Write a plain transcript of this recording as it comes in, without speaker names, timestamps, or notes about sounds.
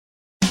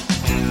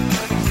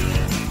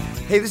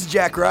Hey, this is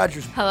Jack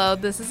Rogers. Hello,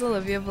 this is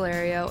Olivia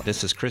Valerio.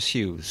 This is Chris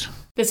Hughes.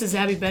 This is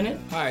Abby Bennett.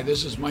 Hi,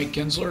 this is Mike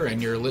Kinsler,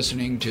 and you're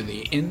listening to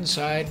The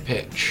Inside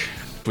Pitch.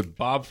 With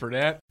Bob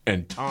Fredette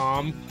and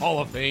Tom, Hall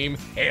of Fame,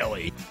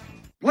 Haley.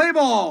 Play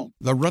ball!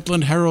 The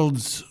Rutland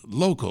Herald's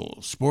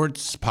local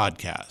sports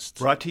podcast.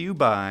 Brought to you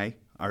by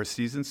our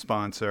season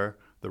sponsor,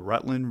 the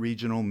Rutland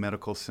Regional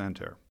Medical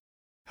Center.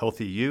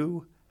 Healthy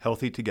you,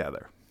 healthy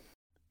together.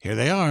 Here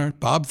they are,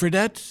 Bob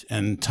Fredette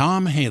and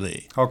Tom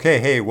Haley. Okay,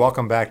 hey,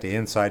 welcome back to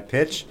Inside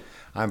Pitch.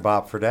 I'm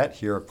Bob Fredette,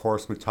 here, of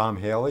course, with Tom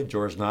Haley,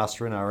 George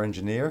Nostrin, our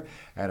engineer,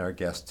 and our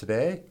guest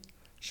today,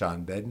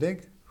 Shawn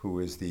Bendig, who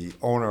is the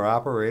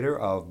owner-operator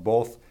of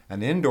both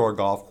an indoor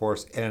golf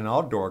course and an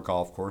outdoor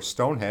golf course,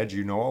 Stonehenge.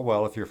 You know it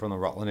well if you're from the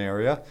Rutland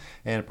area,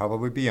 and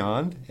probably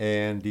beyond.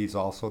 And he's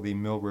also the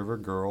Mill River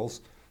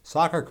Girls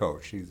soccer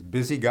coach. He's a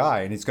busy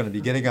guy, and he's going to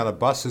be getting on a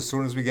bus as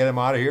soon as we get him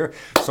out of here.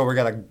 So we're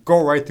going to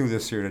go right through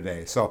this here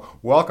today. So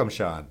welcome,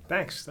 Shawn.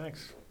 Thanks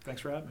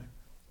for having me.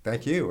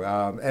 Thank you.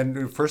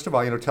 And first of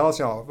all, tell us,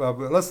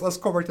 let's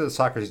go right to the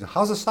soccer season.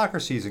 How's the soccer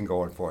season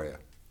going for you?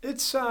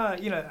 It's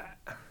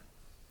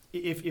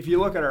if you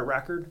look at our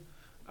record,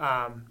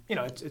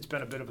 it's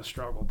been a bit of a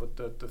struggle. But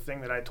the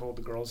thing that I told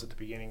the girls at the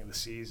beginning of the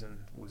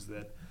season was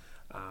that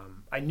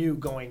I knew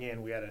going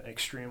in we had an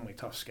extremely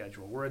tough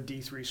schedule. We're a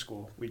D3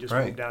 school. We just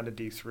moved down to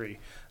D3,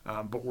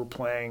 but we're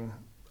playing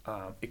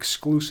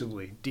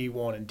exclusively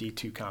D1 and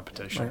D2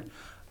 competition.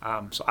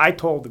 Right. So I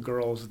told the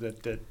girls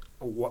that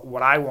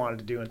what I wanted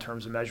to do in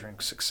terms of measuring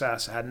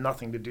success had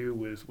nothing to do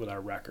with our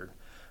record.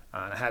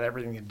 It had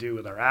everything to do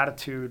with our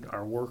attitude,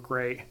 our work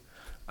rate,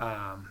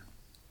 and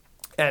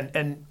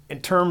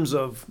in terms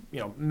of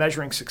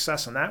measuring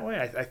success in that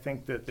way, I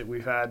think that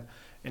we've had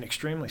an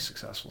extremely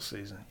successful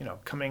season.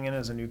 Coming in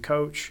as a new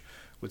coach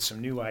with some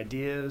new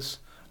ideas.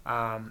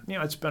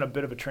 It's been a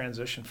bit of a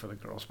transition for the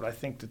girls, but I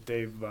think that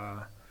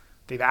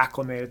they've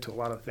acclimated to a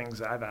lot of things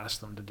that I've asked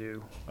them to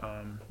do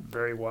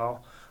very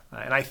well.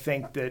 And I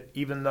think that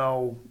even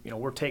though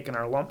we're taking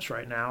our lumps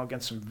right now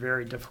against some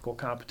very difficult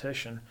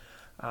competition,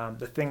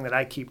 the thing that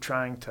I keep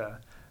trying to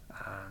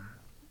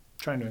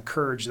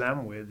encourage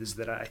them with is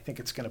that I think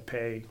it's going to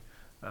pay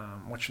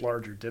much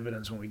larger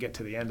dividends when we get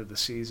to the end of the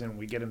season,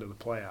 we get into the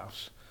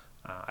playoffs.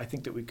 I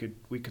think that we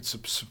could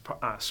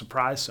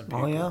surprise some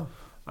people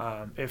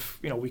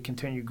if we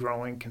continue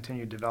growing,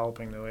 continue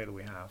developing the way that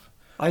we have.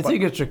 I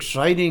think it's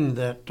exciting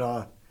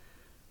that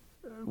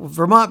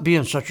Vermont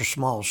being such a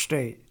small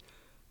state,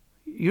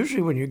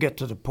 usually when you get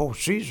to the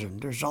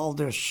postseason, there's all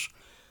this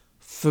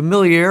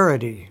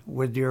familiarity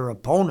with your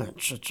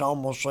opponents. It's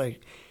almost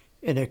like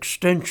an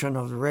extension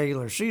of the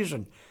regular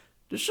season.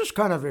 This is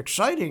kind of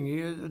exciting.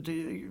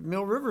 The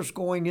Mill River's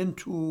going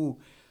into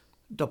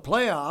the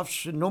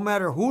playoffs, and no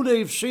matter who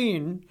they've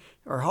seen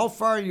or how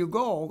far you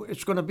go,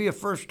 it's going to be a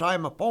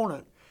first-time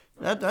opponent.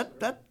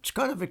 That's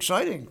kind of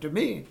exciting to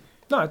me.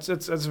 No, it's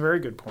a very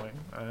good point.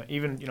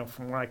 Even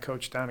from when I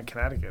coached down in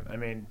Connecticut,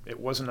 it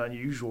wasn't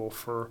unusual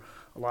for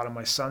a lot of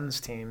my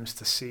son's teams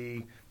to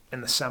see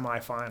in the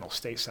semifinals,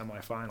 state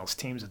semifinals,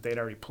 teams that they'd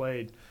already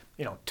played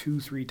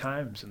 2-3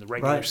 times in the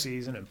regular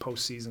season and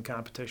postseason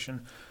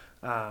competition.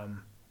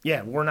 We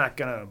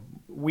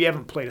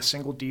haven't played a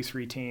single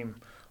D3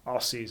 team all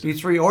season.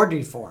 D3 or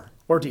D4.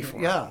 Or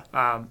D4.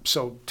 Yeah.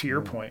 So to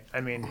your point,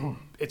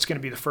 it's going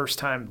to be the first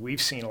time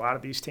we've seen a lot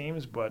of these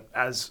teams, but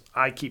as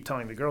I keep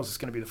telling the girls, it's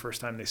going to be the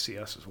first time they see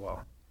us as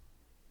well.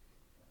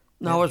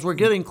 Now, as we're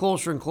getting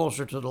closer and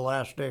closer to the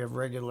last day of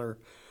regular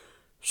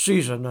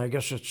season, I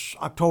guess it's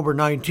October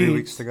 19th. 3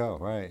 weeks to go,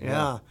 right.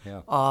 Yeah.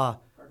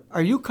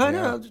 Are you kind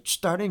of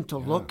starting to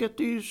look at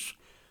the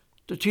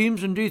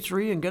teams in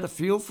D3 and get a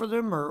feel for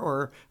them,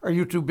 or are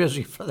you too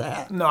busy for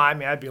that? No,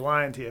 I'd be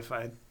lying to you if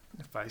I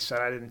said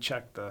I didn't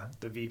check the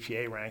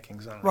VPA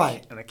rankings on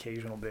an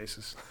occasional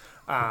basis.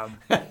 Now,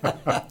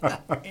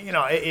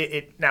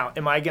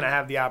 am I going to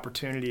have the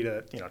opportunity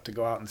to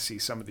go out and see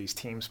some of these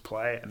teams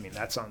play?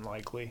 That's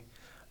unlikely.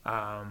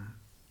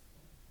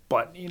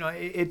 But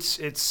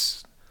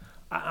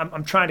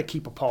I'm trying to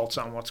keep a pulse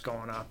on what's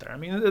going out there.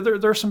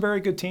 There are some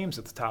very good teams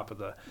at the top of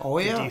the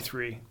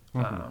D3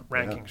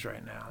 rankings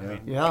right now.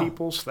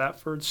 Peoples,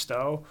 Thetford,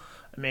 Stowe.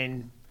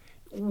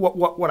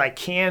 What I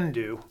can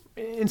do,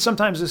 and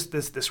sometimes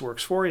this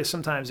works for you.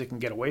 Sometimes it can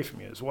get away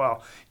from you as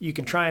well. You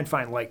can try and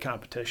find light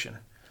competition.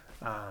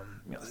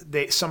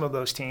 Some of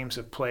those teams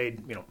have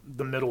played,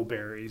 the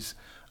Middleberries.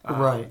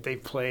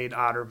 They've played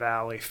Otter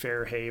Valley,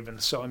 Fairhaven.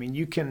 So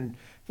you can,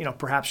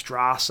 perhaps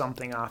draw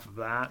something off of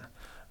that.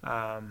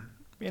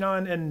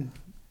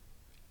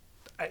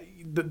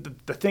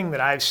 The thing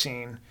that I've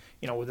seen,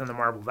 within the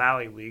Marble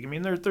Valley League,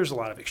 there's a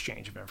lot of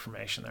exchange of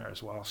information there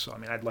as well. So,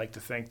 I'd like to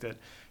think that,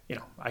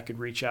 I could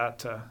reach out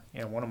to,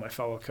 one of my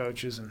fellow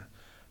coaches and,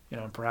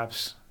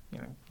 perhaps,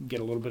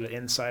 get a little bit of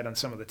insight on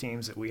some of the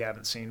teams that we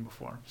haven't seen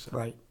before. So.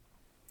 Right.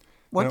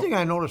 One thing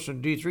I noticed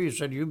in D3, you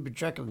said you've been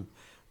checking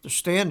the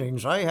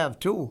standings. I have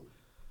too.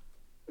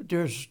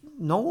 There's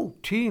no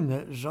team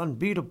that is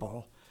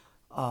unbeatable.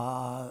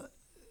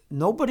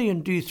 Nobody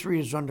in D3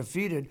 is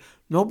undefeated.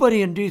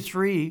 Nobody in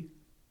D3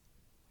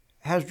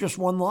 has just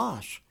one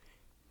loss.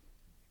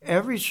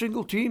 Every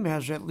single team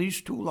has at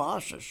least 2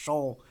 losses.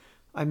 So,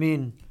 I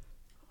mean,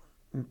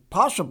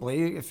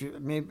 possibly,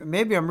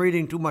 maybe I'm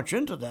reading too much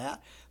into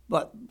that,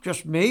 but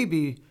just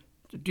maybe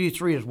the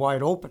D3 is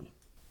wide open.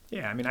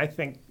 Yeah, I mean, I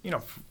think,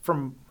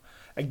 from,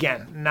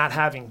 again, not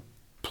having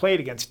played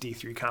against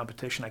D3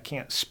 competition, I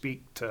can't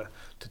speak to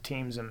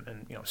teams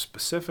and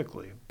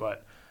specifically,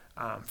 but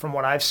from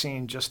what I've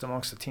seen just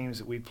amongst the teams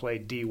that we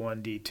played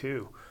D1,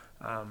 D2,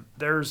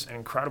 there's an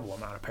incredible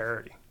amount of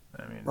parity.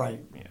 I mean, right.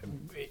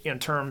 In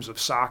terms of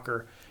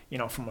soccer,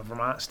 from a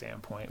Vermont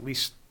standpoint, at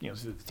least, through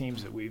the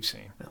teams that we've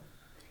seen. Yeah.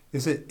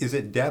 Is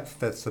it depth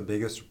that's the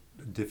biggest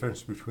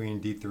difference between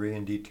D3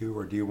 and D2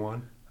 or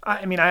D1?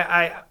 I mean,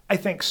 I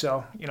think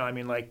so.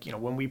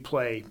 When we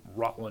play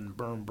Rutland,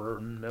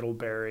 Burton,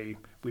 Middlebury,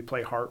 we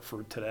play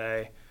Hartford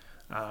today.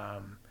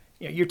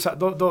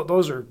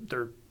 Those are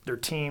they're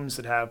teams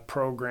that have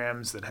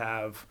programs that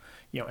have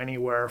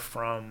anywhere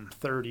from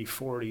 30,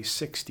 40,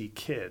 60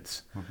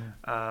 kids.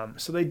 Mm-hmm.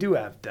 So they do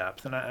have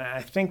depth, and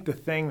I think the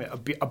thing that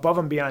above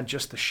and beyond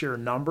just the sheer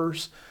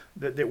numbers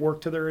that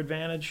work to their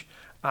advantage.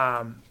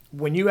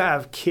 When you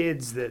have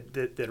kids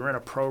that are in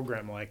a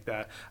program like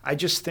that, I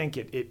just think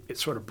it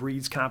sort of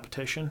breeds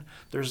competition.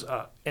 There's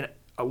a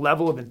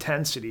level of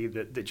intensity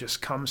that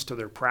just comes to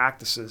their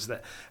practices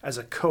that as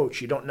a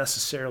coach you don't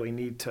necessarily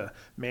need to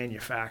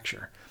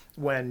manufacture.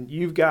 When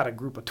you've got a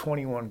group of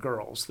 21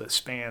 girls that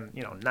span,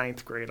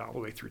 9th grade all the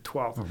way through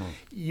 12th, mm-hmm.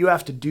 you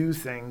have to do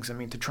things,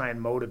 to try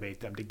and motivate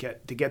them, to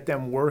get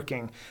them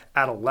working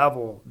at a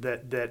level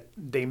that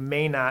they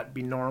may not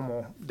be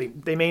normal,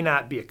 they may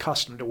not be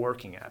accustomed to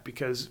working at.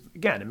 Because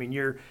again,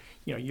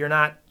 you're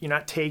not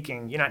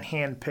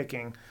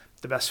handpicking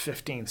the best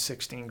 15,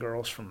 16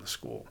 girls from the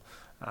school.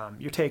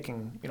 You're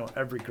taking,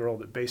 every girl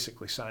that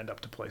basically signed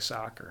up to play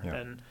soccer.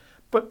 Yeah.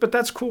 But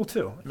that's cool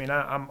too.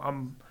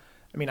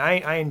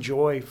 I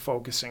enjoy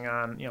focusing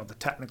on, the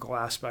technical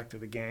aspect of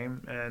the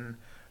game, and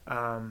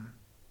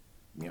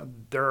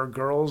there are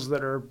girls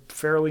that are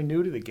fairly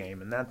new to the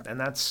game, and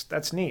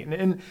that's neat.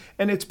 And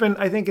it's been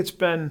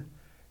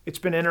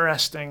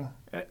interesting,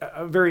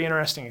 a very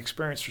interesting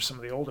experience for some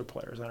of the older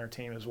players on our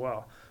team as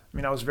well.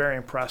 I was very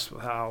impressed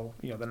with how,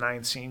 the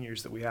 9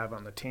 seniors that we have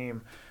on the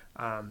team,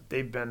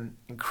 they've been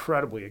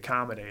incredibly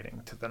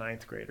accommodating to the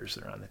 9th graders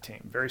that are on the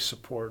team, very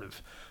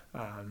supportive.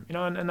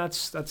 And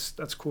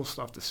that's cool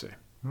stuff to see.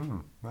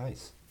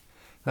 Nice.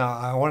 Now,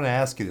 I want to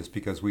ask you this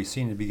because we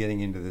seem to be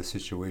getting into this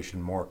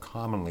situation more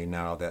commonly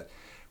now that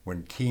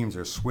when teams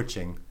are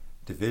switching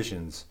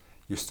divisions,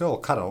 you're still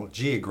kind of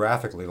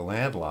geographically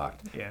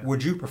landlocked. Yeah.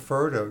 Would you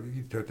prefer to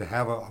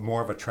have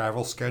more of a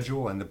travel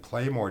schedule and to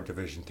play more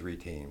Division III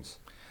teams?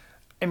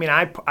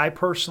 I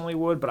personally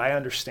would, but I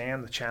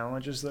understand the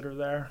challenges that are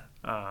there.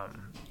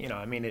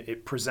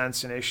 It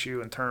presents an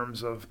issue in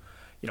terms of,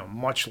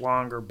 much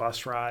longer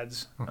bus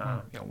rides,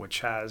 mm-hmm.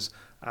 Which has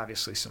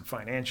obviously some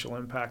financial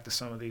impact to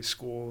some of these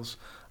schools.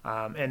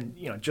 And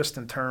just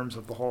in terms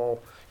of the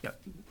whole,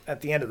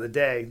 at the end of the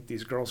day,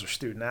 these girls are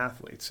student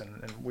athletes,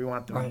 and we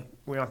want them right.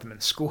 we want them in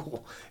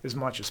school as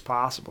much as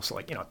possible. So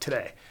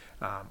today,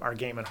 our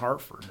game in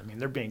Hartford,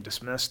 they're being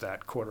dismissed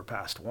at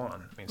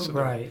 1:15. So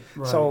right.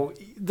 So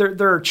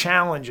there are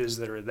challenges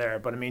that are there,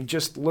 but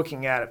just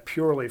looking at it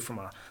purely from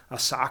a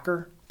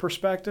soccer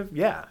perspective,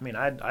 yeah,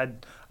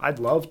 I'd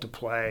love to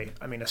play.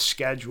 A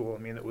schedule.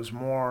 That was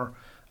more,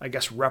 I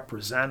guess,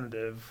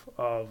 representative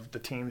of the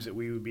teams that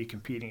we would be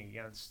competing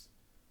against.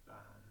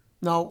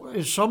 Now,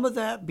 is some of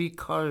that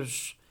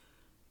because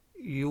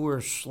you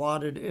were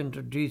slotted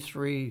into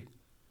D3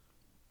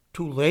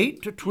 too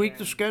late to tweak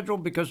the schedule?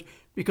 Because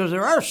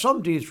there are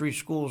some D3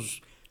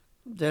 schools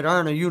that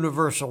aren't a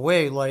universal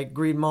way, like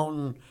Green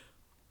Mountain,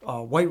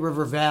 White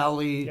River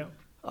Valley, yeah.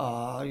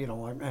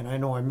 And I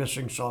know I'm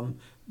missing some,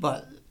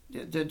 but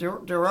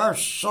there are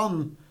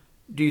some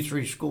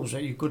D3 schools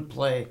that you could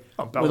play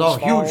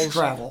without huge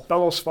travel.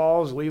 Bellows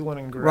Falls, Leland,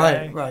 and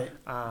Gray. Right.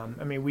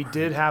 We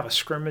did have a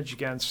scrimmage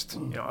against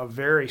a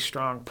very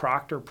strong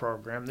Proctor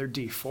program. They're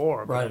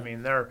D4, but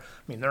right.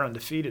 They're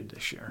undefeated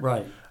this year.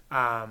 Right.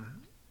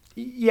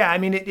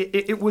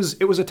 It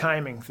was a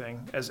timing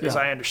thing as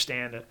I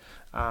understand it.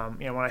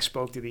 When I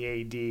spoke to the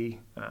AD,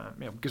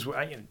 because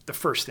the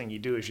first thing you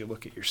do is you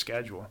look at your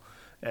schedule.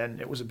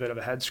 And it was a bit of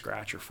a head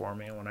scratcher for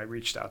me. And when I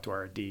reached out to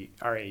our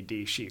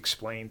AD, she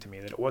explained to me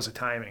that it was a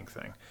timing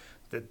thing.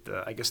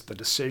 That I guess the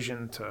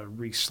decision to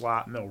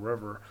re-slot Mill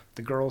River,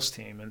 the girls'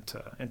 team,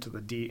 into the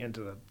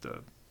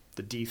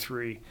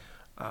D3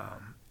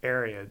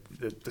 area,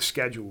 the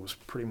schedule was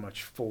pretty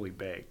much fully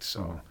baked.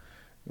 So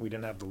we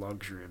didn't have the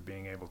luxury of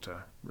being able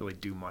to really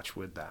do much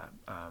with that.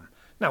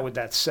 Now, with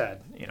that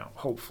said,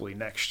 hopefully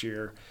next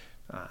year,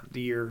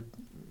 the year,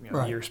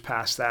 right. years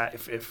past that,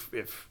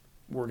 if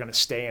we're going to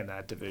stay in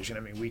that division,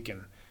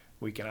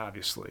 we can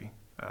obviously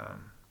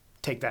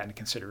take that into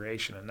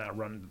consideration and not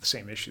run into the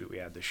same issue that we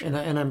had this year.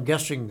 And I'm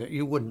guessing that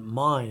you wouldn't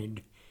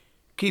mind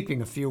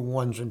keeping a few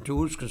 1s and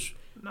 2s because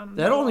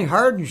that only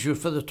hardens you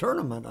for the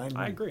tournament.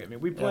 I agree.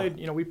 We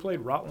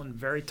played Rutland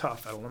very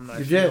tough at Alumni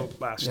you Field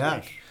did. last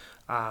yes. week.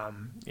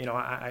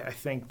 I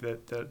think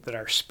that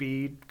our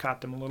speed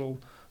caught them a little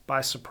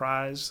by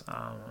surprise.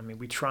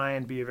 We try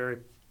and be a very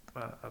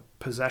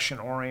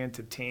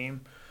possession-oriented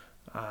team,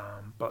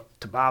 but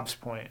to Bob's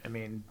point,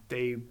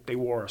 they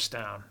wore us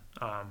down.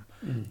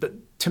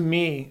 To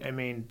me,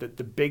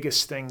 the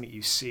biggest thing that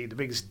you see, the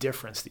biggest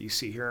difference that you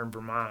see here in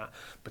Vermont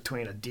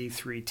between a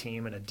D3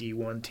 team and a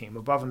D1 team,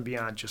 above and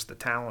beyond just the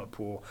talent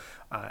pool,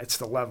 it's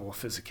the level of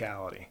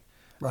physicality.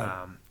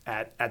 Right.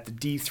 At the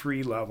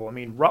D3 level,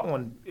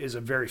 Rutland is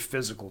a very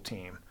physical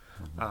team.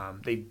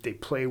 They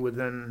play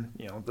within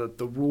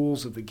the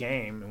rules of the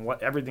game,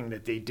 and everything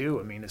that they do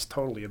is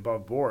totally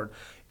above board.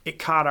 It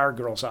caught our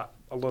girls up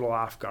a little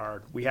off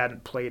guard. We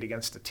hadn't played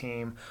against a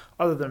team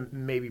other than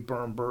maybe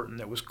Burton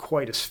that was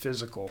quite as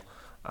physical,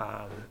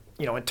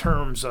 in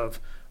terms of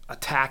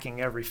attacking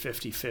every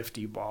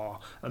 50-50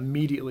 ball,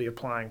 immediately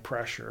applying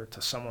pressure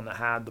to someone that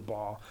had the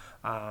ball.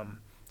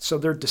 So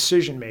their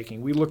decision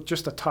making, we looked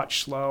just a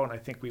touch slow, and I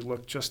think we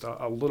looked just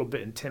a little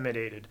bit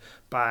intimidated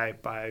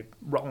by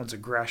Rutland's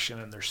aggression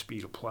and their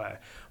speed of play.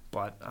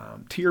 But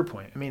to your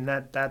point,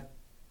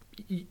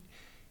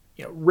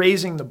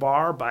 raising the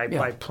bar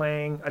by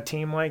playing a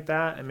team like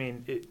that,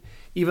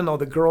 even though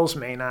the girls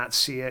may not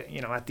see it,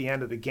 at the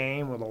end of the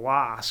game with a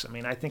loss,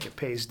 I think it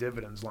pays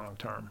dividends long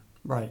term.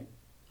 Right,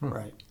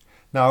 right.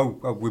 Now,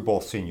 we've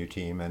both seen your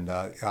team, and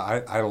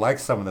I like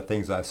some of the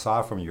things I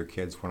saw from your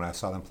kids when I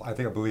saw them play.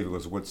 I believe it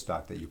was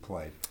Woodstock that you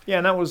played. Yeah,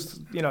 and that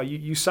was,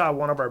 you saw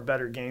one of our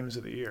better games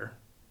of the year.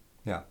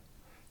 Yeah.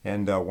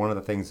 And one of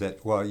the things that,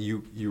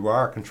 you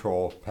are a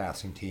control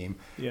passing team,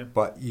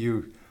 but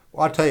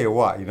I'll tell you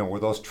what,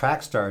 with those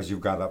track stars you've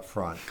got up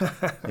front,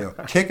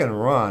 kick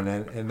and run,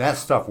 and that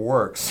stuff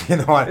works,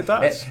 It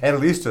does.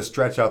 At least to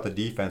stretch out the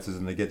defenses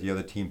and to get the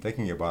other team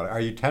thinking about it. Are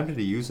you tempted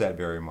to use that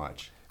very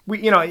much?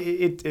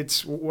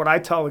 It's what I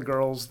tell the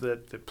girls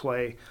that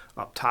play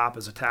up top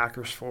as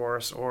attackers for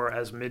us or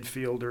as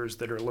midfielders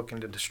that are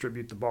looking to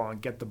distribute the ball and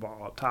get the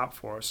ball up top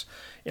for us.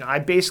 I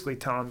basically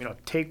tell them,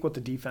 take what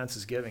the defense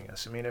is giving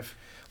us. If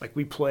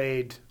we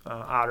played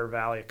Otter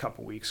Valley a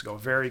couple weeks ago,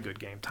 very good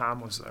game.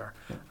 Tom was there.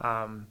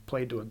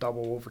 Played to a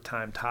double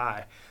overtime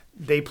tie.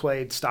 They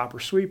played stopper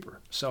sweeper,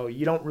 so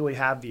you don't really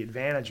have the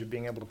advantage of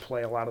being able to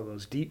play a lot of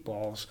those deep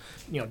balls,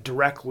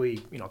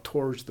 directly,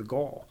 towards the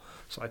goal.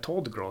 So I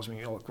told the girls,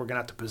 look, we're going to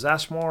have to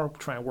possess more,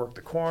 try and work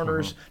the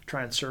corners,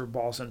 try and serve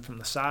balls in from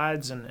the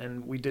sides,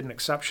 and we did an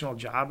exceptional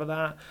job of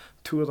that.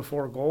 2 of the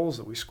 4 goals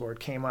that we scored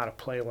came out of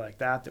play like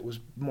that was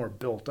more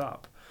built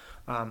up.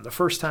 The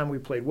first time we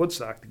played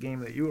Woodstock, the game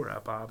that you were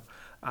at, Bob,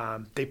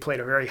 they played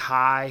a very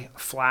high,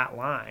 flat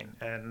line,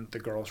 and the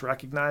girls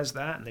recognized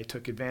that, and they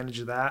took advantage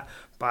of that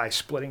by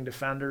splitting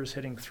defenders,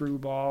 hitting through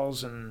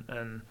balls,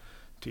 and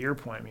to your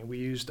point, we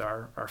used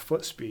our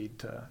foot speed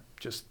to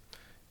just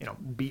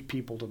beat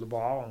people to the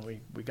ball, and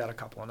we got a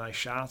couple of nice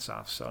shots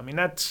off. So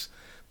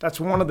that's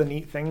one of the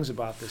neat things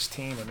about this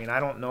team. I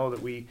don't know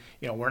that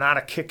we're not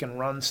a kick and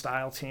run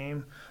style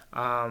team.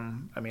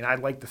 I'd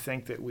like to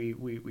think that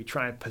we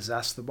try and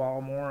possess the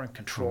ball more and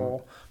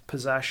control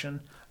possession.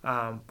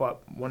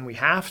 But when we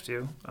have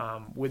to,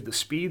 with the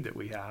speed that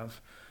we have,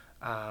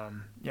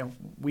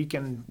 we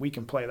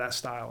can play that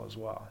style as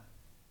well.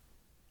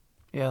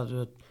 Yeah,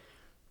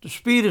 the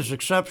speed is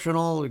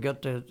exceptional. We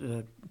got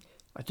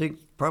I think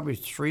probably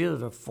 3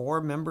 of the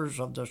 4 members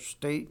of the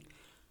state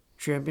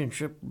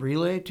championship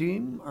relay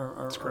team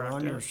are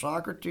on your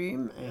soccer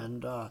team,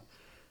 and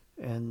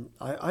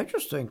I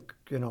just think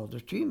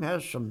the team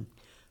has some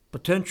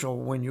potential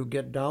when you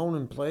get down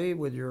and play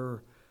with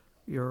your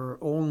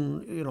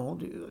own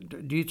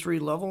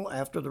D3 level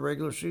after the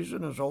regular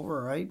season is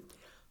over. I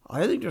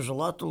think there's a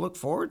lot to look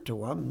forward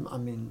to.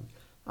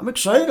 I'm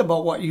excited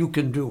about what you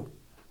can do.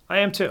 I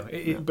am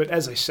too. But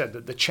as I said,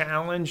 the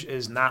challenge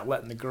is not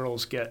letting the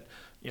girls get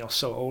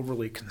so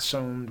overly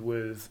consumed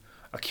with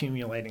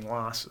accumulating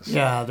losses.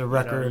 Yeah, the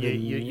record.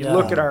 You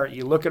look at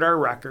our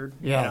record.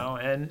 Yeah.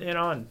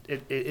 And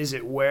is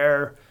it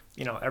where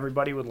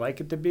everybody would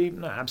like it to be?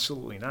 No,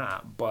 absolutely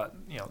not. But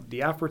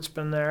the effort's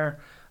been there.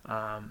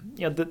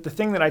 The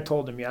thing that I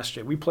told them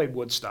yesterday, we played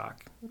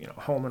Woodstock.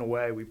 Home and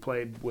away. We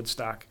played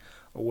Woodstock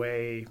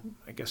away.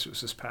 I guess it was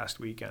this past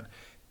weekend.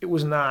 It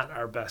was not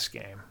our best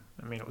game.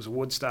 It was a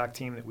Woodstock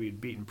team that we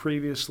had beaten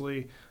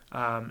previously,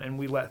 and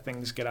we let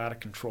things get out of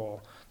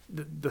control.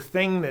 The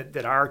thing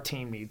that our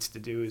team needs to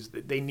do is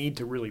that they need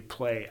to really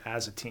play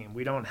as a team.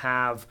 We don't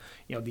have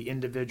the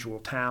individual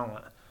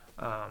talent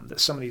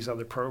that some of these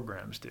other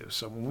programs do.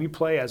 So when we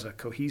play as a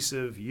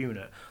cohesive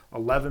unit,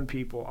 11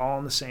 people all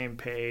on the same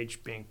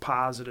page, being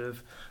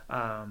positive,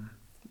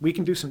 we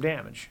can do some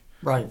damage.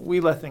 Right.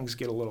 We let things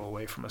get a little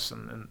away from us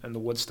in the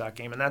Woodstock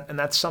game, and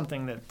that's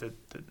something that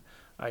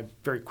I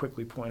very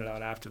quickly pointed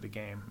out after the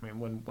game.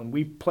 When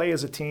we play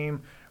as a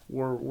team,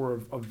 we're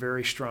a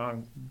very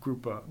strong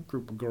group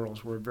of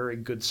girls. We're a very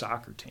good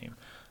soccer team.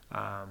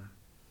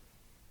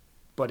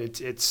 But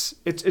it's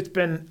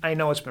been, I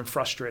know it's been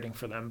frustrating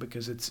for them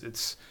because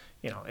it's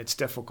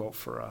difficult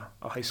for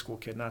a high school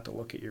kid not to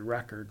look at your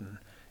record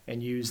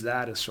and use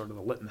that as sort of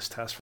the litmus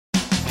test.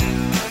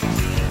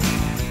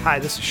 Hi,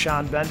 this is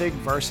Shawn Bendig,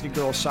 varsity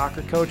girls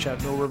soccer coach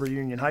at Mill River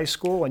Union High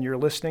School, and you're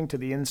listening to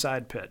The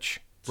Inside Pitch.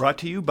 Brought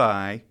to you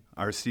by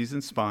our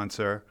season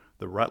sponsor,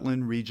 the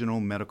Rutland Regional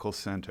Medical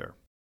Center.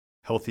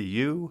 Healthy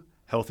you,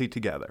 healthy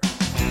together.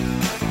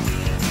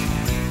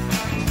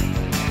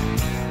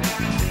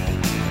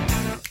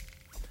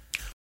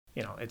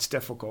 You know, it's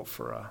difficult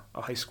for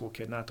a high school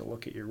kid not to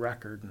look at your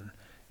record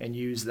and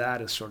use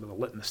that as sort of the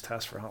litmus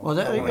test for how well.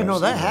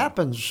 That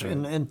happens,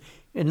 and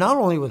not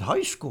only with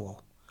high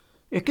school,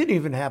 it can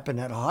even happen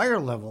at a higher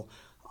level.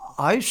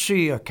 I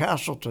see a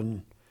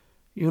Castleton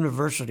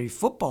University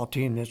football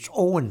team that's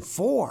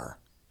 0-4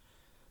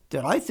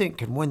 that I think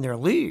can win their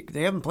league.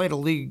 They haven't played a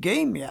league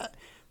game yet.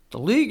 The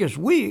league is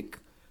weak,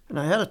 and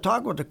I had a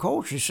talk with the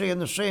coach. He's saying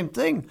the same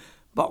thing,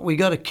 but we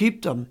got to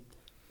keep them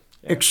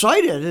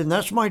excited, and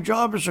that's my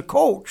job as a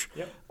coach.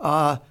 Yep.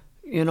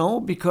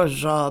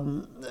 Because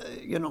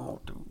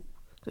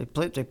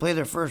they play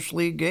their first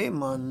league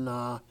game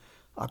on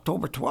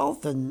October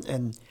 12th,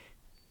 and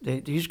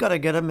he's got to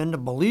get them into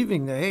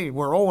believing that, hey,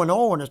 we're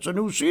 0-0 and it's a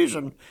new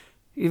season,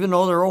 even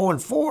though they're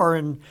 0-4.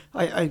 And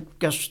I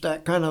guess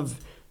that kind of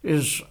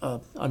is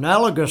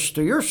analogous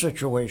to your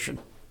situation.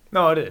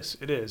 No, it is.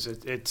 It is.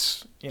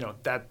 It's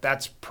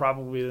that's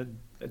probably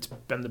it's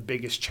been the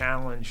biggest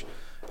challenge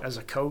as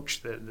a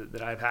coach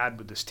that I've had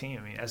with this team.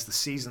 I mean, as the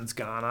season's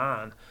gone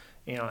on,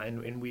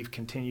 and we've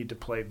continued to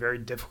play very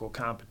difficult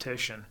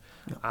competition.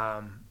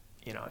 I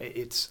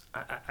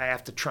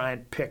have to try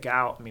and pick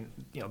out,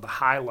 the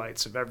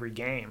highlights of every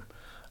game,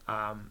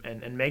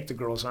 and make the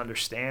girls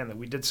understand that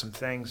we did some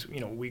things.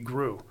 We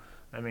grew.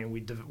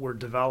 We're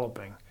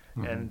developing,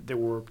 and there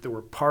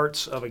were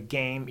parts of a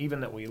game even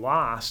that we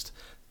lost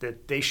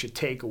that they should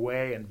take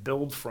away and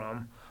build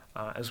from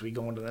as we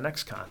go into the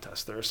next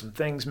contest. There are some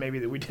things maybe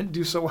that we didn't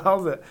do so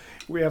well that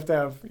we have to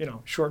have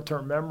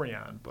short-term memory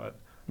on. But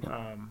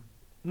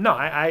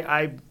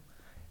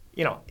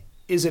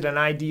is it an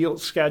ideal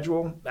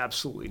schedule?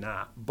 Absolutely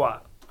not.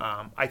 But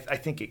I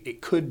think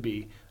it could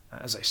be,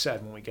 as I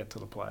said, when we get to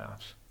the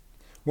playoffs.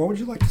 What would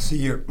you like to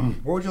see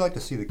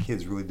the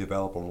kids really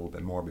develop a little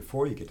bit more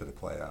before you get to the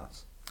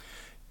playoffs?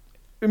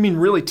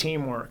 Really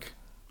teamwork.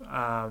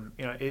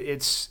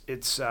 It's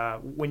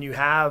when you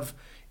have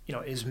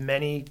as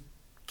many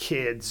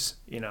kids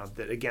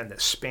that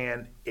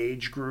span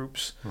age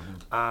groups.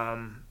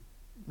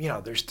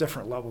 There's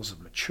different levels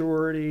of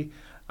maturity.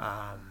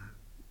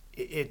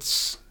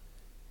 It's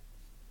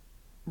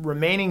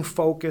remaining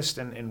focused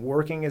and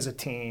working as a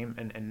team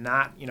and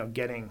not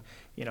getting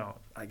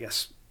I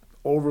guess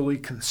overly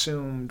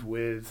consumed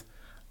with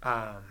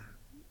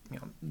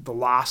the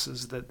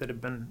losses that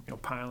have been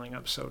piling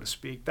up, so to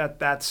speak.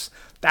 That's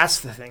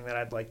the thing that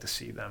I'd like to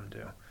see them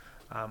do.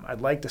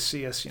 I'd like to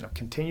see us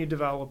continue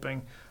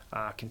developing,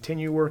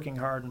 continue working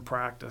hard in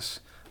practice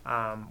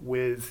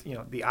with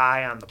the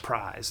eye on the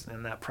prize,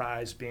 and that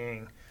prize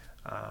being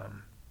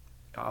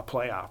a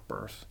playoff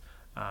berth.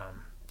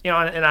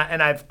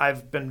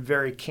 I've been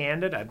very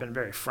candid. I've been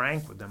very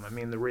frank with them.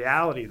 The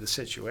reality of the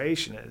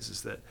situation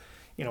is that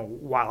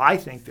while I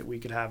think that we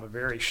could have a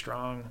very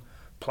strong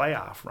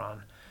playoff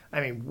run,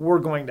 we're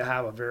going to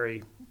have a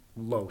very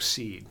low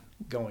seed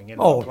going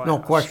into the playoffs. Oh, no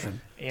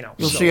question.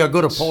 You'll see a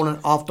good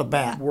opponent off the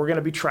bat. We're going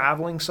to be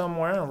traveling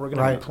somewhere, and we're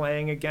going to be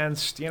playing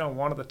against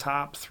one of the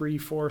top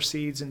 3-4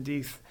 seeds in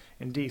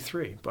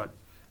D3. But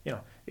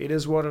it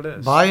is what it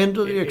is. Buy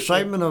into the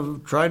excitement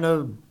of trying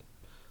to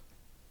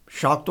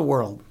shock the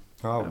world.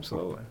 Oh,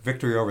 absolutely.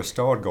 Victory over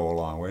Stowe would go a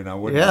long way now,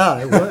 wouldn't it?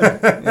 It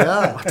would.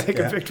 Yeah. I'll take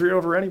a victory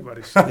over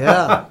anybody.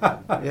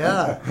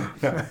 Yeah.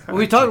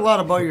 We talked a lot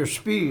about your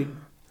speed.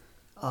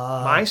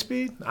 My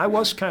speed? I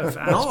was kind of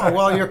fast. No,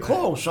 well, you're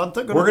close. We're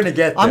going to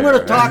get there. I'm going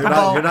to talk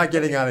about. You're not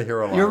getting out of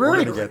here alive. We're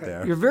going to get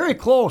there. You're very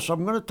close.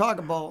 I'm going to talk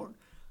about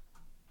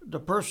the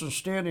person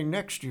standing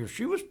next to you.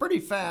 She was pretty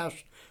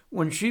fast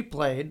when she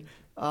played.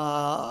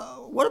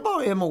 What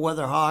about Emma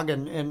Weatherhog,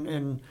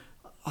 and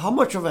how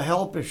much of a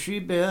help has she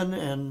been,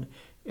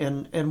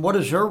 and what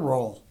is her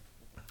role?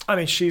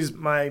 She's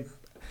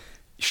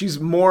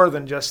more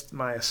than just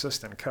my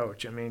assistant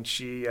coach.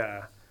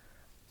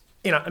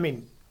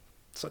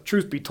 So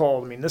truth be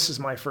told, this is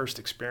my first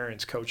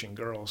experience coaching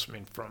girls.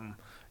 From,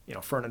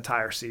 for an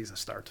entire season,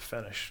 start to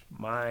finish.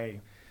 My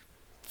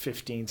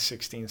 15,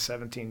 16,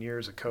 17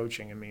 years of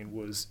coaching,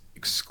 was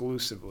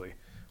exclusively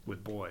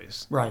with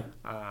boys. Right.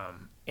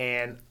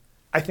 And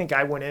I think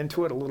I went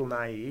into it a little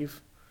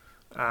naive.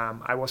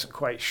 I wasn't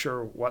quite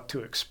sure what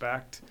to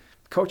expect.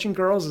 Coaching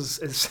girls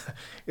is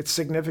it's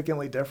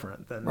significantly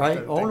different than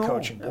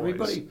coaching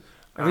boys.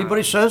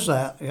 Everybody says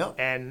that. Yeah.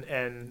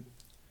 And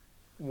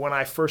when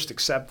I first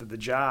accepted the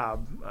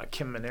job,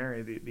 Kim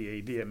Maneri, the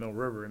AD at Mill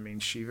River,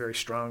 she very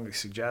strongly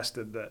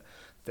suggested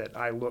that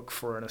I look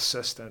for an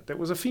assistant that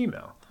was a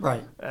female.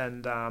 Right.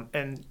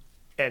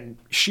 And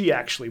she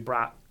actually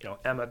brought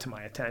Emma to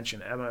my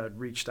attention. Emma had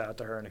reached out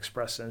to her and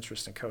expressed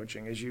interest in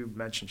coaching. As you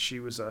mentioned,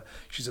 she's a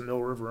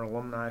Mill River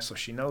alumni, so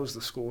she knows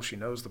the school, she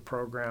knows the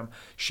program.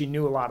 She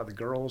knew a lot of the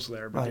girls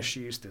there because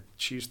she used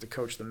to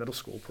coach the middle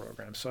school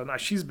program. So now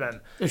she's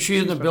been. Is she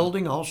in the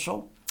building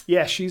also?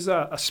 Yeah, she's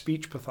a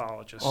speech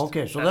pathologist.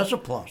 Okay, so that's a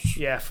plus.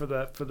 Yeah, for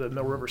the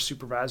Mill River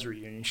Supervisory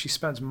Union. She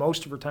spends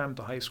most of her time at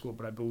the high school,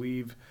 but I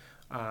believe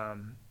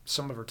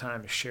some of her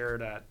time is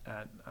shared at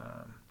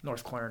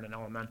North Clarendon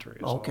Elementary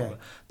as well. But,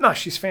 no,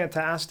 she's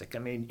fantastic. I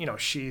mean,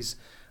 she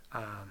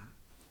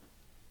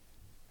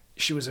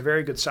was a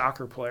very good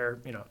soccer player,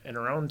 in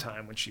her own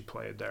time when she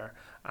played there.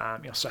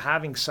 So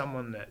having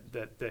someone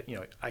that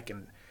I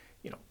can,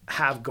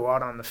 have go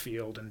out on the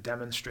field and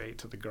demonstrate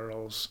to the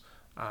girls,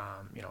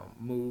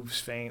 moves,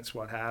 feints,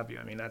 what have you.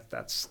 I mean,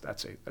 that's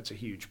a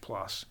huge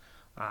plus.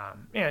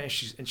 And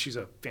she's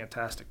a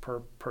fantastic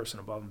person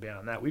above and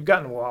beyond that. We've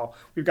gotten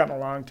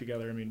along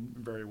together. I mean,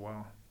 very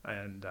well.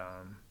 And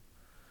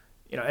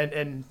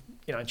and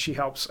she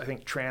helps, I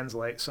think,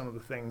 translate some of the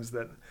things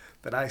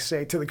that I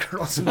say to the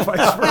girls and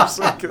vice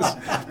versa. Because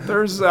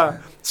there's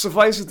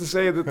suffice it to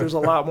say that there's a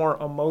lot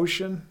more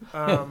emotion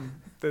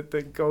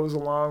that goes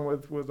along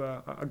with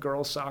a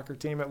girls' soccer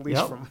team, at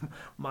least from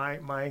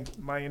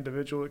my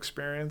individual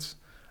experience.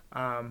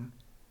 When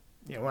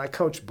I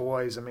coach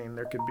boys, I mean,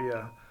 there could be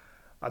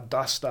a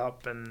dust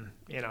up, and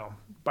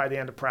by the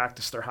end of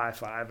practice they're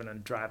high-fiving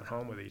and driving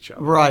home with each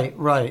other. Right.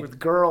 With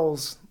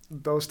girls,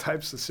 those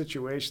types of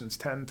situations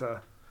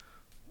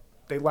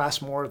they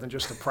last more than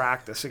just a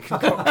practice. It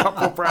can go a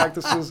couple of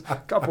practices, a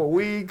couple of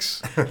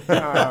weeks,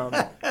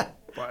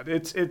 but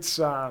it's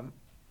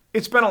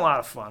been a lot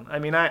of fun. I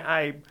mean,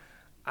 I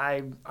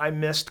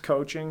missed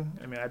coaching.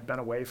 I mean, I'd been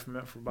away from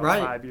it for about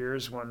 5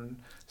 years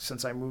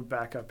since I moved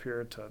back up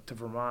here to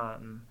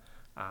Vermont, and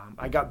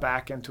I got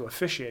back into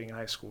officiating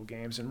high school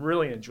games and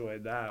really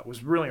enjoyed that.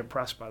 Was really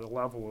impressed by the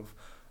level of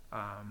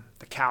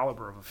the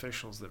caliber of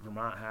officials that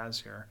Vermont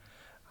has here.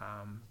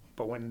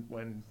 But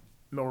when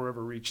Mill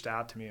River reached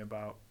out to me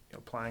about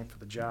applying for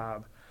the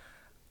job,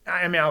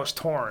 I mean, I was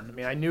torn. I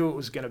mean, I knew it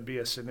was going to be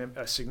a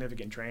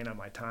significant drain on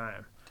my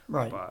time.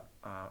 Right. But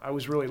I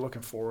was really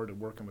looking forward to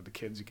working with the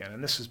kids again.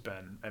 And this has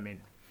been, I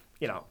mean,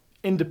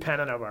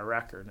 independent of our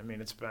record, I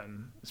mean, it's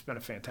been a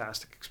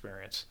fantastic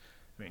experience.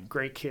 I mean,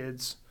 great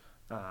kids,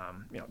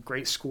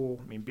 great school.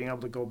 I mean, being able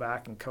to go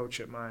back and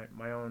coach at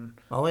my own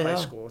high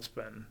school, it's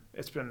been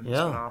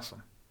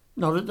awesome.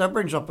 Now, that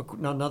brings up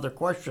another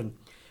question.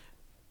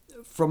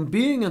 From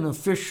being an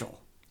official,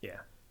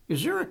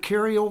 is there a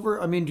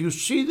carryover? I mean, do you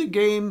see the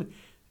game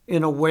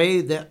in a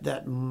way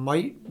that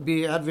might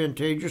be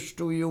advantageous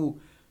to you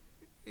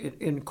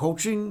in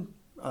coaching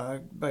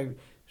by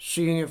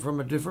seeing it from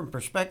a different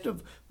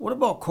perspective? What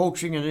about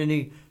coaching and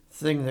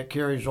anything that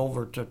carries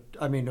over to,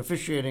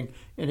 officiating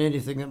and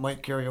anything that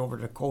might carry over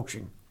to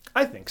coaching?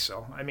 I think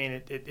so. I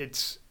mean,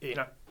 it's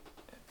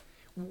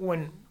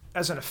when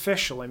as an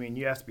official, I mean,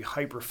 you have to be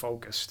hyper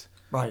focused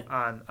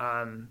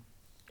on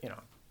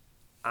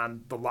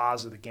the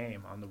laws of the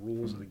game, on the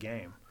rules of the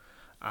game.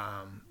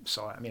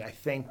 So I mean, I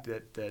think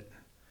that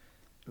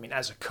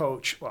as a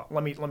coach, well,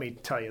 let me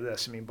tell you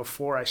this. I mean,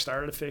 before I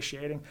started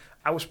officiating,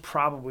 I was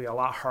probably a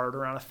lot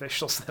harder on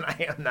officials than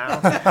I am now.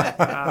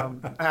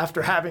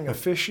 After having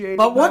officiated,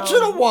 but once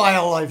in a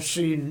while, I've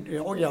seen.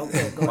 Oh yeah.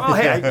 Okay, go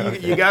ahead. Well,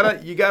 hey,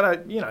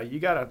 you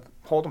gotta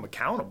hold them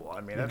accountable.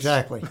 I mean, that's,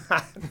 exactly.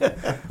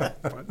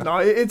 But no,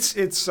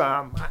 it's.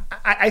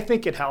 I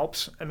think it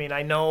helps. I mean,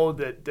 I know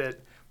that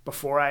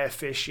before I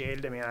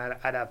officiated, I mean,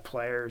 I'd have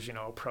players,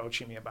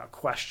 approaching me about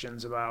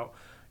questions about,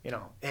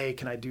 hey,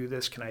 can I do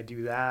this? Can I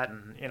do that?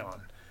 And,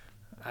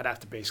 I'd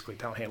have to basically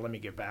tell them, hey, let me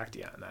get back to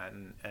you on that.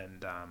 And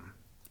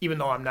even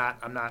though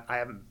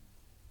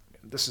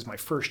this is my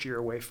first year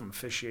away from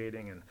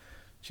officiating, and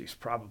she's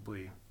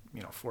probably,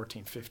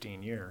 14,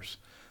 15 years.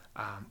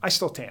 I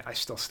still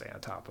stay on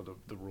top of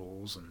the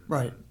rules and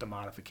the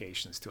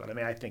modifications to it. I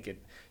mean, I think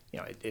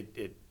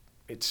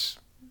it's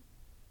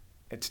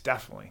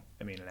definitely,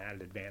 an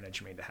added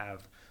advantage, to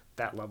have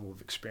that level of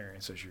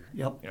experience as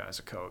as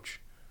a coach.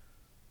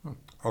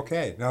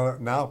 Okay,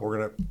 now we're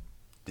going to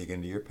dig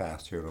into your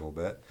past here a little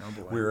bit. Oh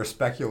boy. We were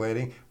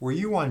speculating. Were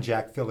you on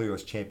Jack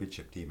Filio's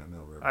championship team at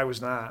Mill River? I was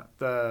not.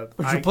 But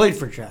you played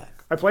for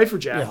Jack. I played for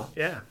Jack.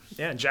 Yeah.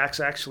 And Jack's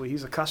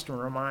he's a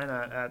customer of mine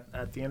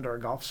at the indoor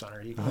golf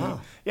center. He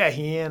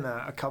and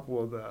a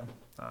couple of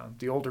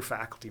the older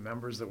faculty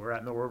members that were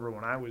at Mill River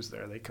when I was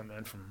there, they come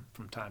in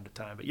from time to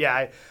time. But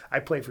yeah, I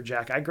played for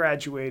Jack. I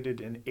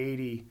graduated in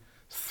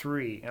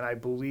 '83, and I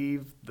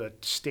believe the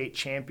state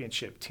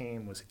championship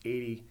team was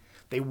 '80.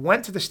 They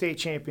went to the state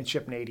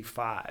championship in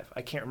 '85.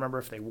 I can't remember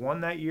if they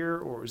won that year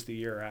or it was the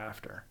year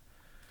after.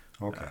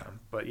 Okay.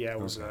 But yeah, it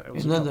was. It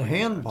was and then the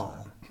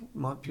handball,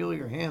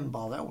 Montpelier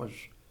handball. That was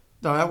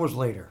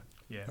later.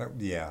 Yeah. I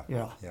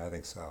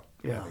think so.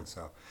 Yeah. I think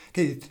so.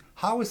 Okay,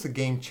 how has the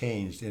game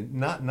changed? And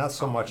not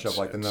so much of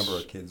like the number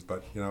of kids,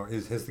 but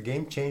has the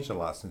game changed a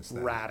lot since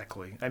then?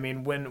 Radically. I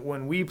mean,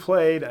 when we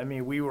played,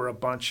 we were a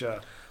bunch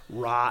of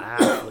raw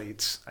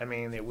athletes.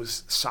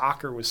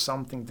 Soccer was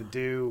something to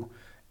do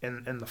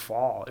in the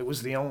fall. It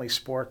was the only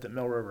sport that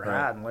Mill River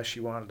had, unless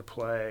you wanted to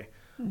play,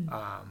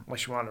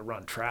 unless you wanted to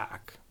run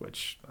track,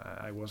 which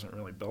I wasn't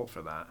really built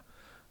for that.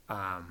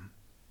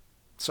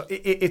 So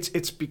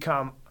it's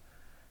become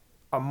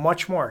a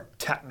much more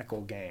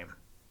technical game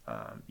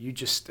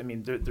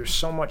There's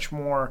so much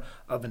more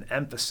of an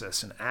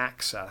emphasis and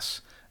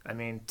access,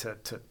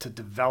 to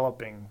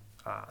developing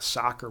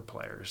soccer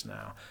players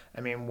now.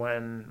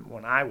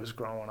 When I was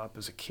growing up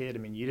as a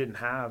kid, you didn't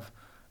have,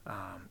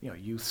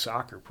 youth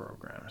soccer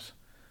programs.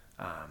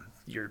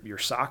 Your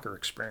soccer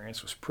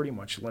experience was pretty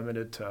much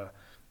limited to,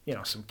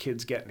 some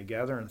kids getting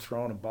together and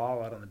throwing a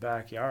ball out in the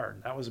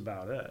backyard. That was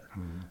about it.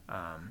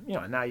 Mm-hmm.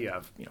 And now you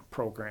have,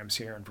 programs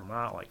here in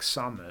Vermont like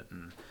Summit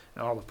and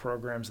all the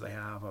programs they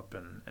have up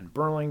in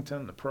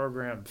Burlington, the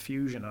program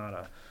Fusion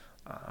out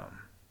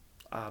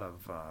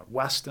of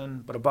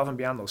Weston, but above and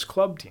beyond those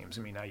club teams,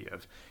 now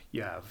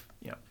you have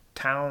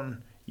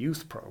town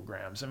youth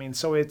programs.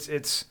 So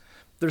it's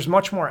there's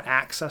much more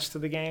access to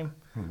the game,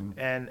 mm-hmm.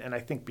 and I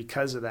think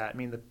because of that,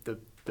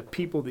 the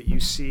people that you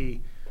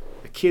see,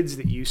 the kids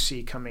that you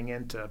see coming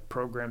into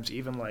programs,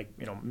 even like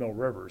Mill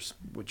Rivers,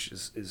 which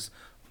is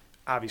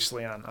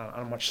obviously on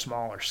a much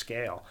smaller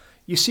scale.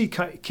 You see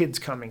kids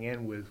coming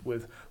in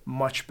with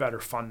much better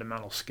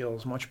fundamental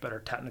skills, much better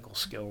technical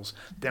skills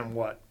than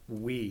what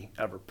I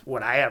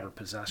ever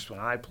possessed when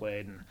I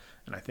played, and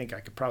I think I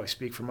could probably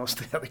speak for most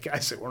of the other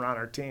guys that were on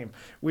our team.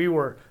 We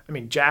were,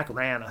 Jack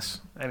ran us.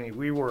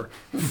 We were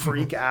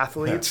freak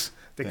athletes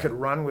that could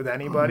run with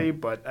anybody,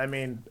 but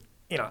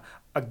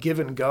a give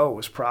and go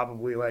was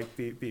probably like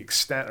the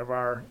extent of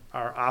our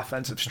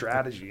offensive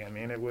strategy.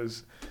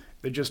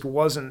 There just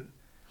wasn't.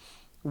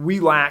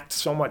 We lacked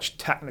so much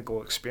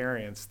technical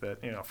experience that,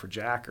 for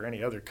Jack or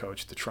any other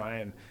coach to try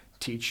and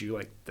teach you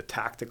like the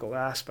tactical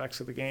aspects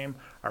of the game,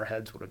 our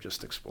heads would have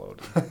just exploded.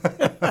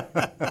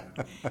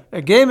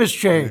 The game has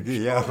changed.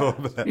 Yeah, a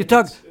little bit. You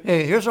talk.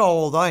 Hey, here's how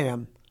old I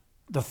am.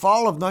 The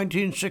fall of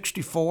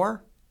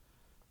 1964,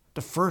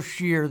 the first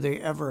year they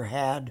ever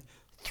had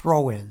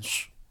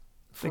throw-ins.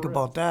 Think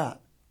about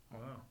that. Wow.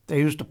 They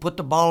used to put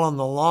the ball on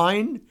the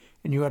line,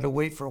 and you had to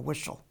wait for a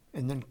whistle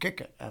and then kick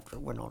it after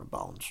it went out of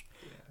bounds.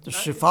 The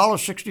fall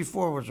of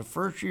 64 was the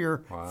first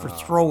year for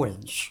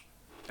throw-ins.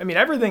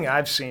 Everything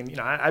I've seen,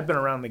 I've been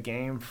around the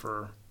game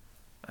for,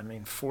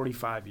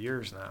 45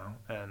 years now.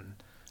 And,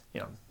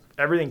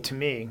 everything to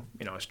me,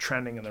 is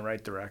trending in the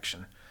right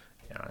direction.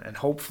 And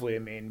hopefully,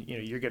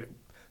 you're going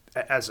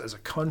to, as a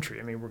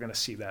country, we're going to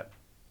see that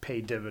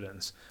pay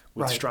dividends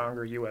with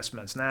stronger U.S.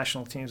 men's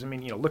national teams.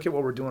 Look at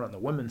what we're doing on the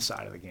women's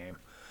side of the game.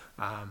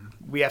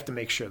 We have to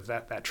make sure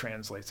that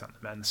translates on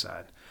the men's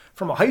side.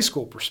 From a high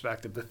school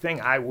perspective, the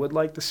thing I would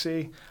like to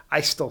see,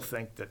 I still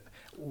think that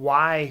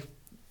why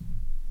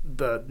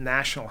the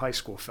National High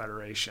School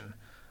Federation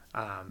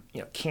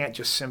can't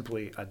just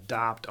simply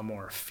adopt a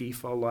more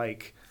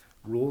FIFA-like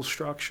rule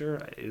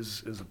structure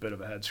is a bit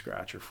of a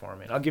head-scratcher for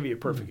me. And I'll give you a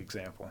perfect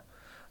example.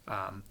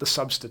 The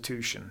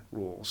substitution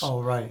rules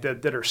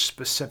that are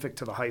specific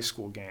to the high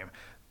school game.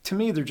 To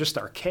me, they're just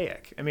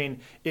archaic.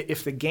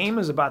 If the game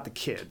is about the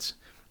kids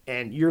 –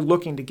 and you're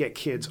looking to get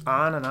kids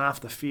on and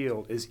off the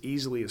field as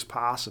easily as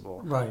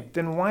possible,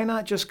 then why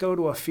not just go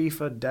to a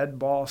FIFA dead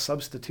ball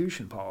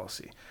substitution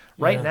policy?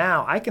 Right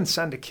now, I can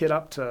send a kid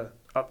up to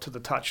the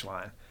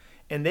touchline,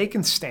 and they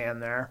can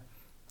stand there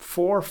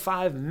 4 or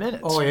 5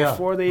 minutes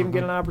before they even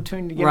get an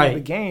opportunity to get into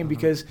the game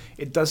because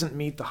it doesn't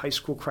meet the high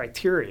school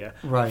criteria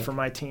for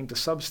my team to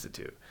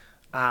substitute.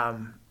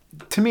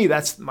 To me,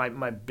 that's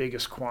my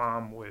biggest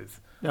qualm with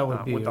that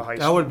would be with the high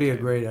school. That would be a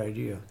great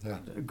idea. Yeah.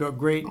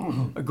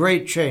 A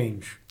great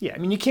change.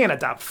 Yeah, you can't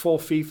adopt full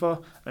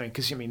FIFA.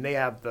 Because they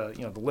have the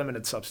the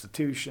limited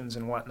substitutions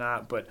and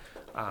whatnot, but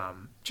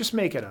just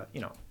make it a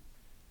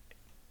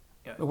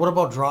What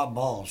about drop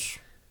balls?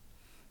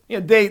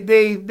 Yeah,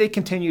 they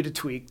continue to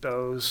tweak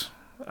those.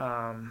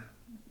 I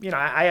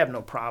have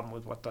no problem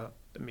with what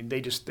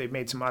they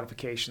made some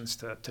modifications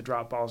to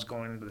drop balls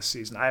going into the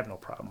season. I have no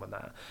problem with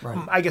that.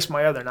 Right. I guess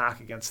my other knock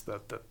against the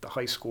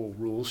high school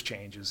rules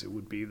changes, it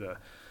would be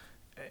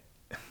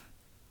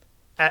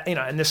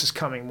and this is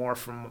coming more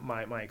from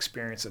my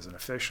experience as an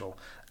official.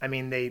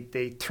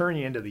 They turn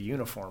you into the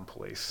uniform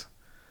police.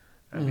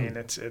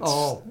 It's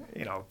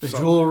the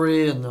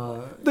jewelry and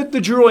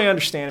the jewelry. I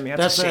understand.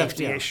 That's a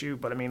safety issue.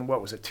 But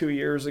what was it? 2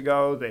 years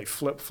ago they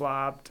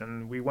flip-flopped,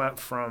 and we went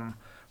from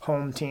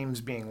home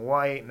teams being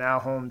white. Now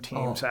home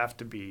teams have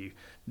to be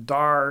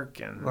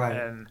dark,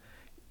 and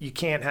you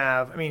can't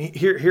have.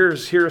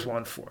 Here's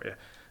one for you.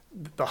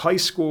 The high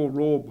school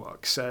rule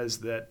book says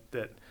that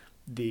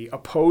the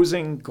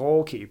opposing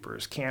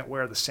goalkeepers can't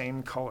wear the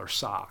same color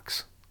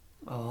socks.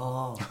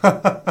 Oh,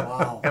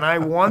 wow! And I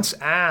once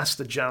asked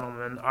the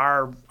gentleman,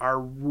 our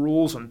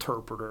rules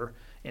interpreter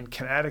in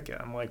Connecticut,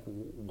 I'm like,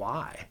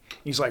 why?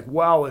 He's like,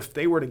 well, if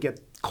they were to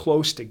get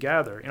close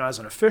together, as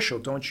an official,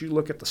 don't you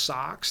look at the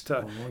socks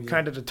to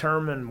kind of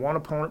determine one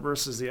opponent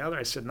versus the other?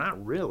 I said,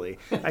 not really.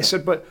 I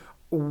said, but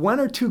when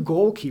are two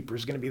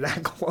goalkeepers going to be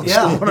that close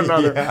to one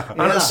another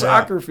on a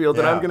soccer field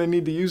that I'm going to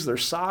need to use their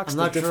socks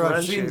to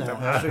differentiate them?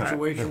 I'm not sure I've seen that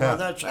situation where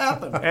that's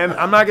happened. And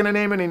I'm not going to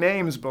name any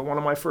names, but one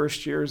of my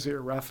first years here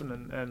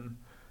reffing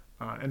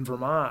in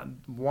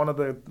Vermont, one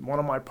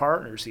of my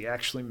partners, he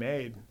actually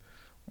made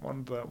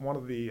one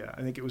of the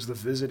I think it was the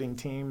visiting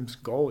team's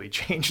goalie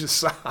changed his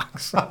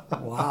socks.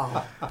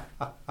 Wow.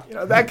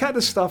 That kind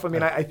of stuff. I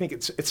mean, I think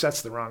it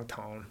sets the wrong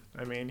tone.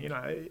 I mean,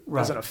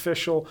 right. As an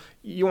official,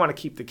 you want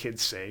to keep the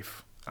kids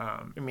safe.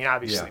 I mean,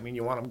 obviously,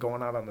 you want them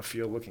going out on the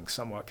field looking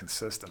somewhat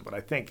consistent. But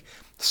I think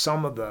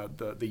some of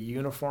the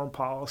uniform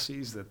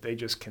policies that they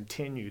just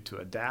continue to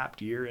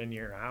adapt year in,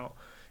 year out,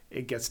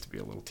 it gets to be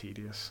a little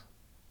tedious.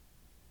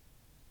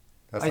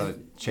 That's not a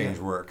change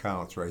where it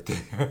counts, right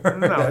there.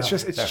 No,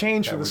 it's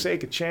change for the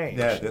sake of change.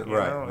 Yeah,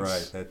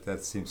 right.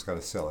 That seems kind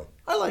of silly.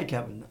 I like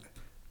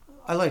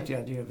the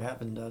idea of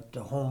having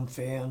the home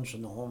fans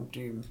and the home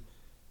team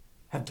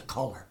have the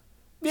color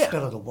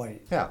instead of the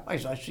white. Yeah, I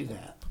see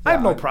that. I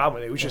have no problem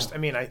with it. It was just, I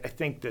mean, I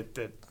think that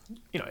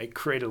it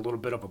created a little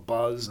bit of a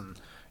buzz, and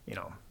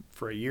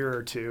for a year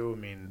or two, I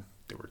mean,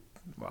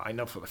 I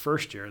know for the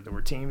first year there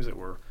were teams that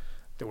were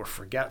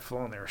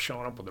forgetful and they were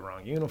showing up with the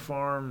wrong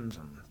uniforms,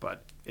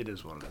 but it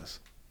is what it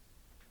is.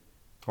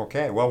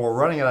 Okay, well, we're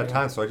running out of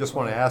time, so I just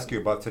want to ask you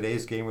about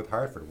today's game with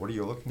Hartford. What are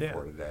you looking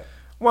for today?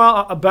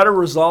 Well, a better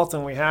result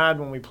than we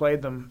had when we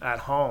played them at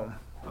home.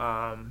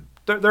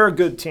 They're a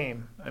good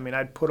team. I mean,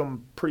 I'd put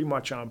them pretty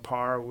much on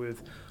par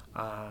with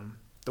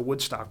the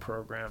Woodstock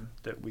program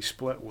that we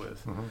split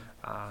with. Mm-hmm.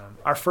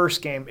 Our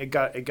first game, it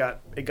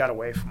got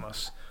away from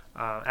us.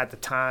 At the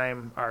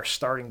time, our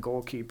starting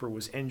goalkeeper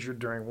was injured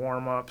during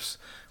warm-ups.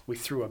 We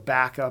threw a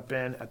backup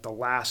in at the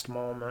last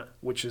moment,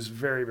 which is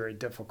very, very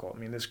difficult. I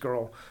mean, this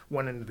girl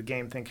went into the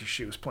game thinking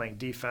she was playing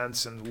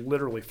defense, and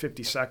literally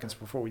 50 seconds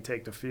before we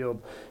take the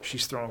field,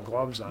 she's throwing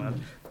gloves on.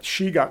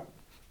 Mm-hmm.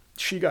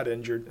 She got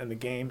injured in the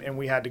game, and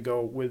we had to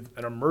go with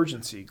an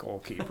emergency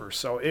goalkeeper.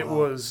 So it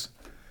was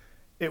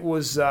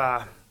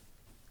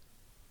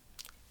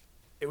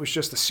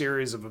just a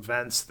series of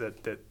events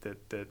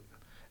that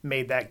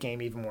made that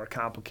game even more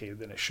complicated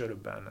than it should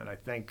have been. And I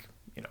think,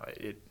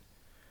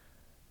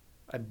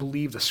 I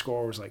believe the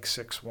score was like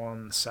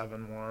 6-1,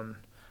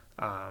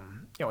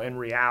 7-1. In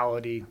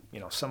reality,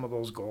 some of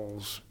those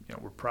goals,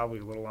 were probably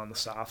a little on the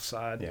soft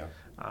side. Yeah.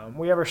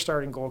 We have our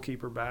starting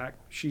goalkeeper back.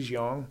 She's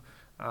young.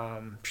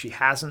 She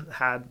hasn't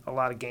had a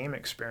lot of game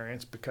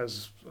experience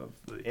because of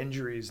the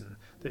injuries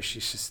that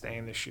she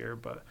sustained this year,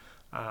 but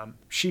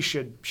she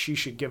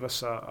should give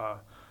us a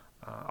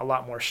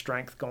lot more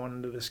strength going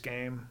into this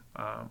game.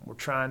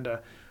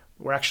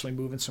 We're actually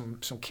moving some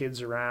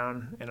kids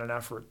around in an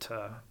effort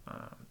to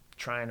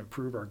try and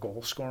improve our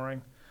goal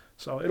scoring.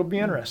 So it'll be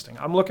interesting.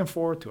 I'm looking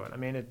forward to it. I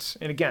mean,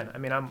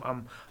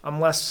 I'm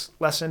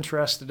less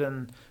interested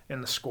in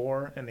the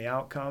score and the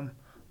outcome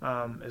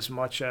as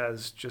much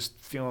as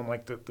just feeling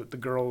like the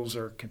girls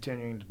are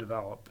continuing to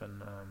develop,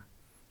 and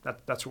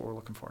that's what we're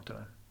looking for today.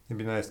 It'd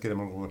be nice to get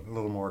them a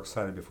little more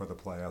excited before the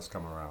playoffs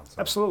come around.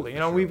 So, absolutely.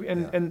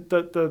 And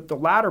the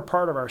latter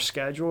part of our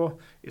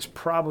schedule is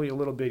probably a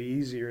little bit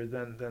easier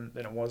than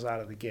it was out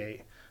of the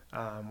gate.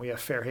 We have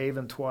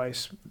Fairhaven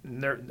twice,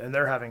 and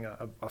they're having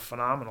a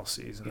phenomenal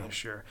season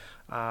this year.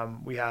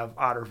 We have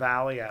Otter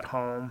Valley at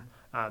home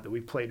that we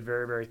played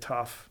very, very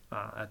tough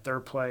at their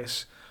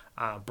place.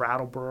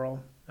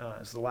 Brattleboro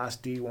is the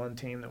last D1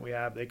 team that we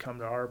have. They come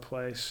to our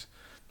place,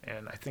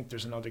 and I think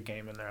there's another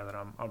game in there that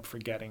I'm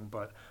forgetting,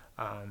 but.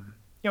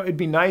 It'd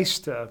be nice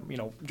to,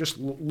 just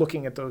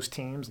looking at those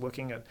teams,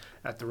 looking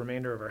at the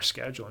remainder of our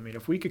schedule. I mean,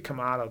 if we could come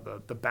out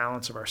of the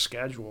balance of our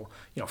schedule,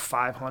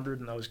 500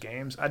 in those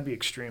games, I'd be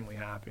extremely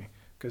happy,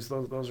 because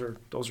those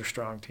are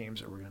strong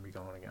teams that we're going to be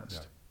going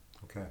against.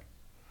 Yeah.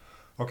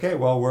 Okay,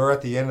 well, we're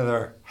at the end of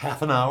our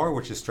half an hour,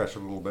 which is stretched a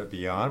little bit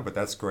beyond, but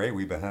that's great.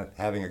 We've been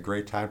having a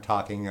great time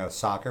talking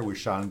soccer with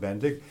Shawn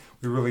Bendig.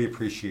 We really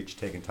appreciate you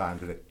taking time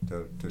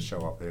to show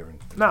up there.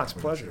 It's a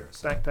pleasure.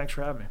 Thanks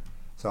for having me.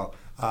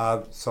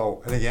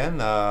 And again,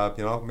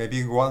 maybe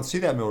you can go out and see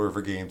that Mill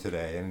River game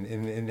today. And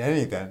in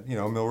any event,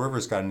 Mill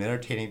River's got an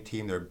entertaining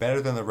team. They're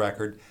better than the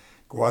record.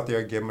 Go out there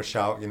and give them a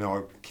shout.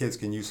 Kids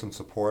can use some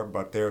support,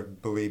 but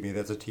believe me,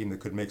 that's a team that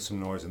could make some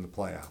noise in the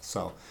playoffs.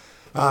 So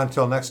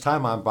until next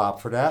time, I'm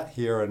Bob Fredette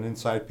here on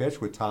Inside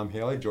Pitch with Tom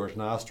Haley, George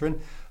Nostrin.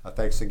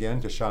 Thanks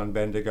again to Shawn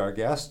Bendig, our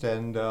guest,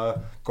 and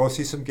go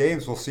see some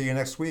games. We'll see you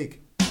next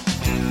week.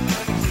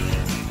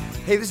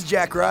 Hey, this is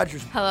Jack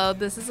Rogers. Hello,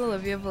 this is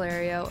Olivia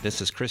Valerio.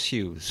 This is Chris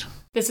Hughes.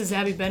 This is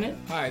Abby Bennett.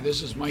 Hi,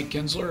 this is Mike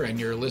Kinsler, and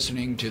you're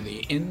listening to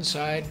the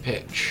Inside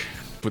Pitch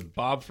with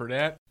Bob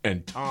Fredette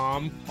and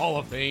Tom Hall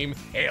of Fame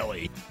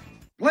Haley.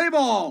 Play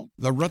ball!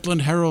 The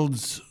Rutland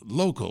Herald's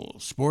local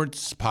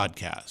sports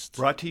podcast.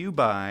 Brought to you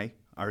by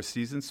our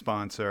season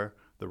sponsor,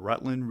 the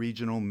Rutland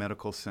Regional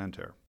Medical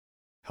Center.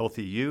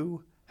 Healthy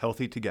you,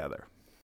 healthy together.